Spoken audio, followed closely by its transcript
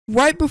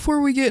Right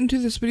before we get into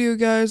this video,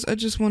 guys, I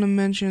just want to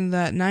mention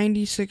that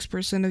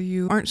 96% of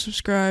you aren't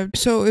subscribed.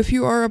 So if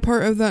you are a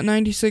part of that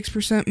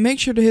 96%, make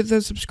sure to hit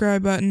that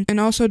subscribe button, and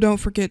also don't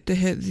forget to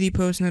hit the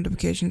post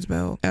notifications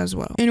bell as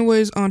well.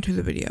 Anyways, on to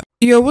the video.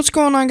 Yo, what's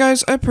going on,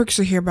 guys?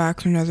 iPerxy here, back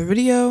with another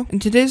video. In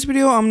today's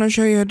video, I'm going to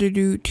show you how to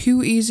do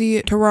 2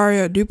 easy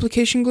Terraria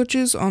duplication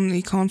glitches on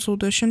the console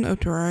edition of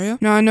Terraria.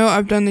 Now, I know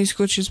I've done these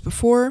glitches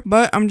before,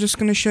 but I'm just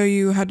going to show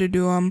you how to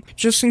do them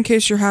just in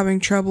case you're having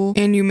trouble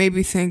and you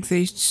maybe think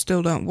they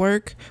still don't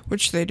work,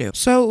 which they do.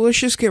 So let's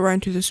just get right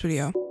into this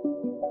video.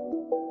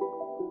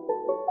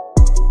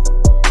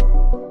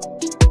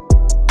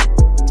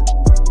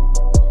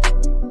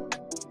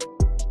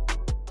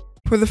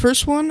 For the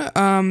first one,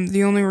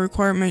 the only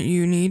requirement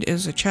you need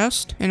is a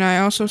chest, and I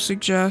also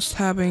suggest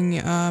having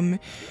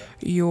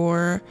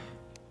your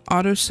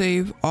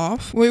autosave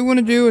off. What you want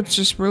to do, it's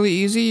just really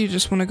easy. You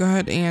just want to go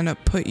ahead and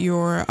put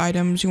your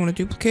items you want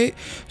to duplicate.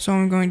 So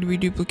I'm going to be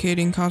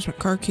duplicating Cosmic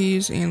Car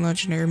Keys and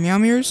Legendary Meow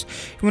Mirrors.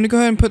 You want to go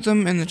ahead and put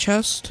them in the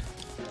chest.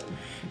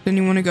 Then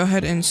you want to go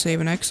ahead and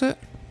save and exit.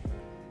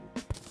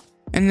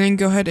 And then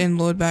go ahead and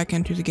load back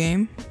into the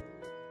game.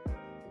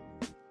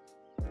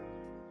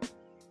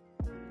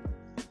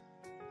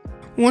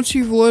 Once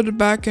you've loaded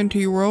back into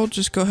your world,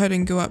 just go ahead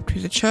and go up to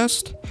the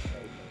chest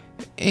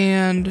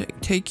and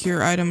take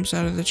your items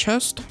out of the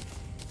chest.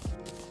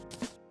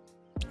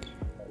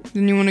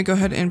 Then you want to go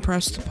ahead and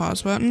press the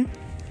pause button.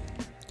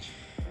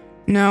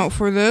 Now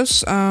for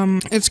this,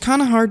 it's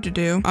kind of hard to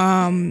do.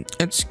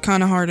 It's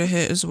kind of hard to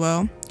hit as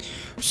well.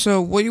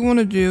 So what you want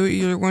to do,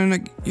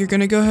 you're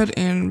gonna go ahead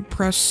and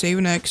press save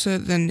and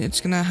exit. Then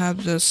it's gonna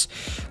have this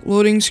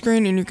loading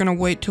screen, and you're gonna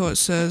wait till it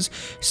says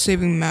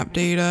saving map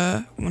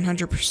data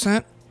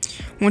 100%.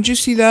 Once you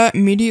see that,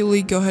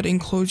 immediately go ahead and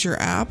close your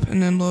app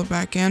and then load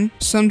back in.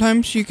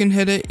 Sometimes you can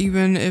hit it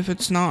even if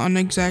it's not on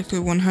exactly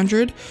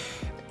 100.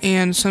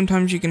 And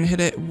sometimes you can hit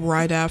it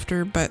right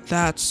after, but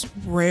that's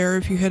rare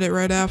if you hit it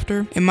right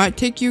after. It might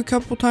take you a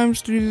couple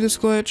times to do this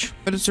glitch,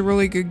 but it's a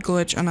really good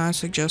glitch and I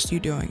suggest you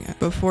doing it.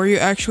 Before you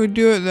actually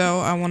do it though,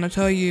 I want to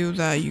tell you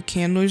that you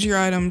can lose your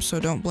items, so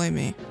don't blame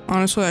me.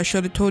 Honestly, I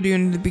should have told you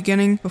in the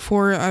beginning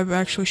before I've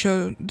actually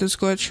showed this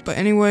glitch, but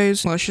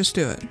anyways, let's just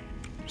do it.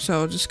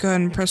 So just go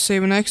ahead and press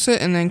save and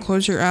exit, and then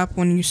close your app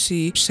when you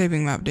see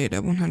saving map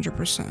data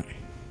 100%.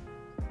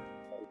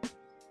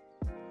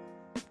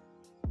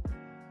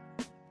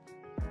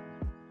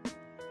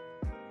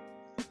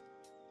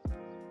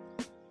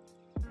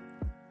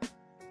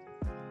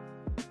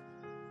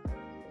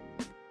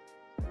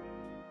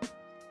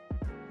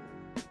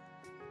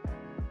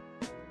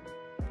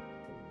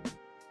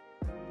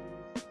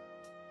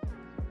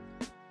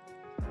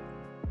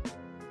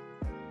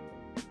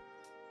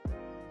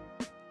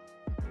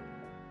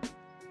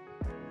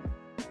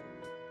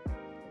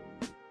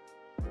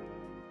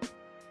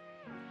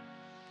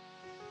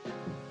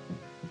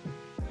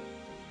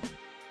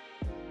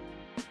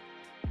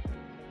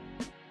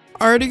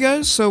 Alrighty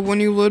guys, so when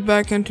you load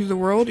back into the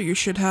world, you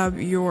should have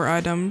your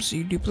items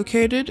you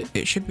duplicated.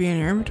 It should be in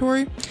your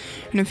inventory.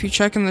 And if you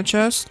check in the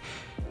chest,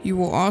 you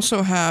will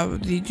also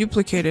have the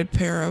duplicated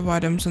pair of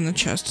items in the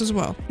chest as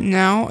well.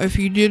 Now, if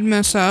you did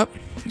mess up,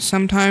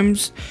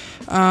 sometimes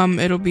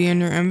it'll be in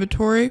your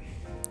inventory,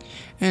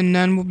 and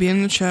none will be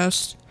in the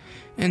chest,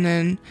 and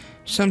then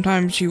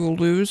sometimes you will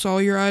lose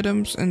all your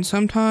items, and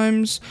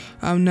sometimes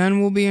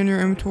none will be in your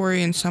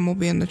inventory and some will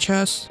be in the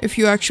chest. If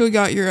you actually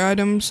got your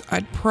items,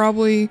 I'd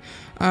probably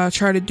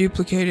try to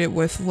duplicate it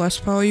with less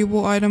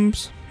valuable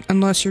items.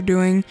 Unless you're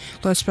doing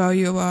less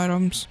valuable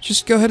items,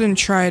 just go ahead and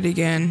try it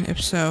again if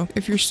so.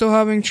 If you're still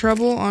having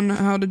trouble on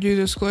how to do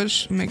this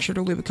glitch, make sure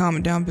to leave a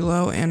comment down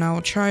below and I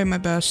will try my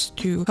best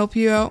to help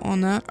you out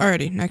on that.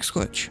 Alrighty, next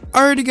glitch.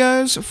 Alrighty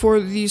guys, for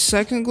the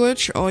second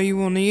glitch, all you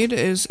will need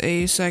is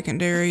a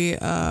secondary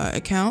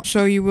account.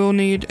 So you will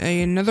need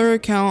another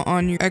account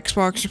on your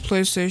Xbox or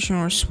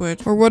PlayStation or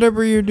Switch or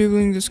whatever you're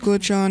doing this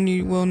glitch on.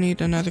 You will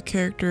need another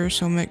character,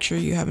 so make sure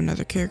you have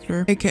another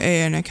character,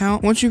 aka an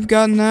account. Once you've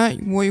gotten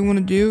that, what you want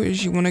to do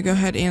is you want to go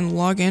ahead and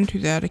log into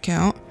that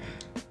account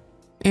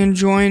and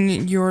join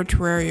your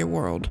Terraria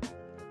world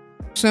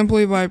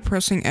simply by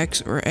pressing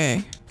X or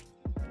A.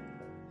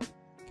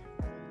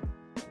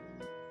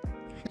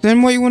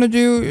 Then what you want to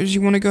do is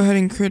you want to go ahead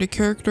and create a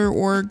character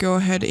or go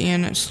ahead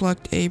and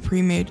select a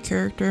pre-made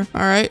character.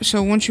 Alright,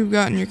 so once you've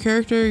gotten your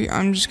character,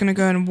 I'm just going to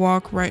go ahead and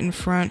walk right in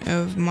front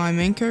of my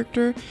main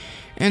character,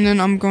 and then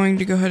I'm going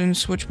to go ahead and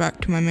switch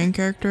back to my main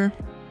character.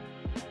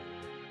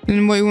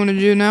 Then what you want to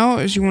do now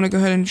is you want to go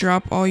ahead and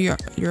drop all your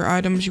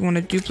items you want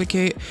to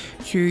duplicate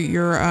to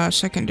your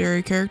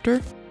secondary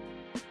character.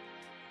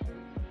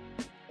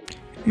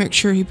 Make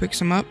sure he picks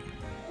them up.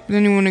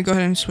 Then you want to go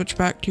ahead and switch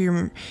back to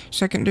your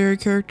secondary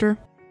character.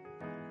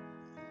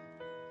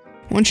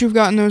 Once you've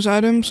gotten those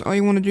items, all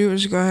you want to do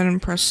is go ahead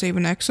and press save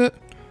and exit.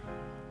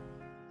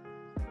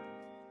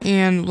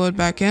 And load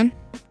back in.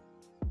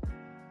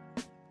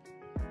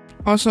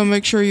 Also,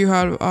 make sure you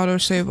have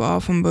autosave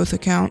off on both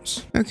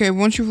accounts. Okay,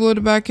 once you've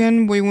loaded back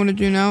in, what you want to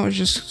do now is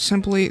just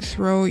simply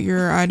throw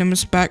your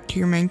items back to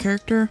your main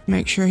character.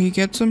 Make sure he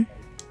gets them.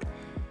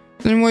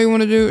 Then what you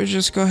want to do is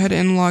just go ahead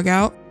and log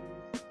out.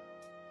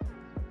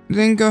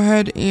 Then go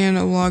ahead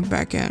and log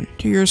back in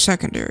to your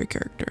secondary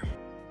character.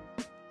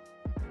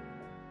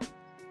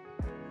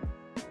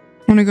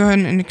 Want to go ahead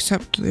and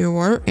accept the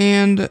alert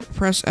and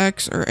press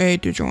X or A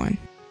to join.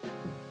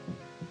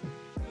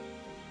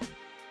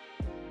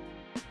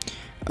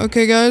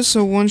 Okay guys,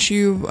 so once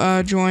you've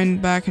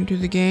joined back into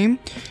the game,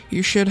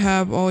 you should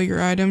have all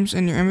your items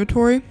in your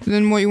inventory.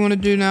 Then what you want to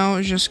do now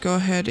is just go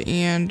ahead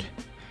and,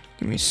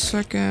 give me a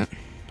second.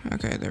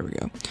 Okay, there we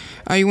go.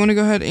 You want to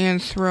go ahead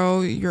and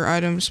throw your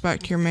items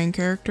back to your main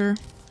character.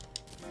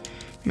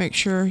 Make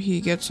sure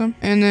he gets them.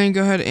 And then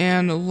go ahead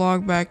and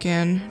log back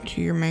in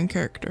to your main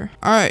character.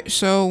 Alright,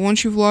 so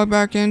once you've logged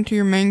back into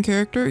your main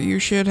character, you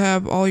should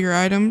have all your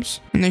items.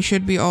 And they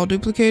should be all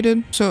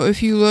duplicated. So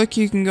if you look,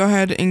 you can go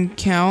ahead and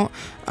count.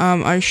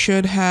 I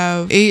should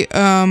have 8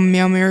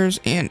 meow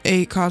mirrors and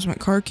 8 cosmic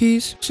car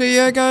keys. So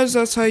yeah guys,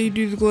 that's how you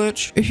do the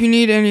glitch. If you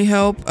need any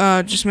help,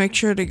 just make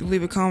sure to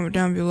leave a comment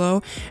down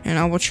below and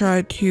I will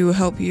try to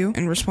help you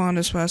and respond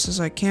as fast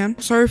as I can.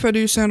 Sorry if I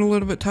do sound a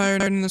little bit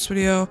tired in this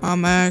video.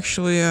 I'm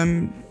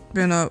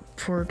been up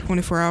for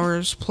 24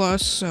 hours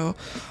plus, so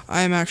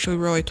I am actually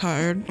really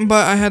tired,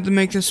 but I had to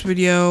make this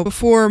video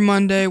before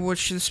Monday,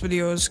 which this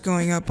video is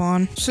going up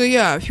on. So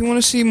yeah, if you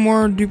want to see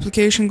more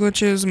duplication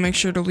glitches, make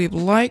sure to leave a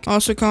like.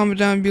 Also comment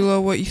down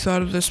below what you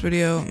thought of this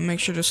video.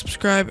 Make sure to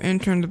subscribe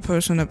and turn the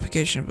post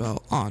notification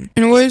bell on.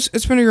 Anyways,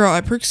 it's been your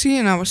girl iPrixie,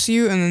 and I will see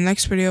you in the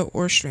next video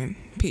or stream.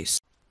 Peace.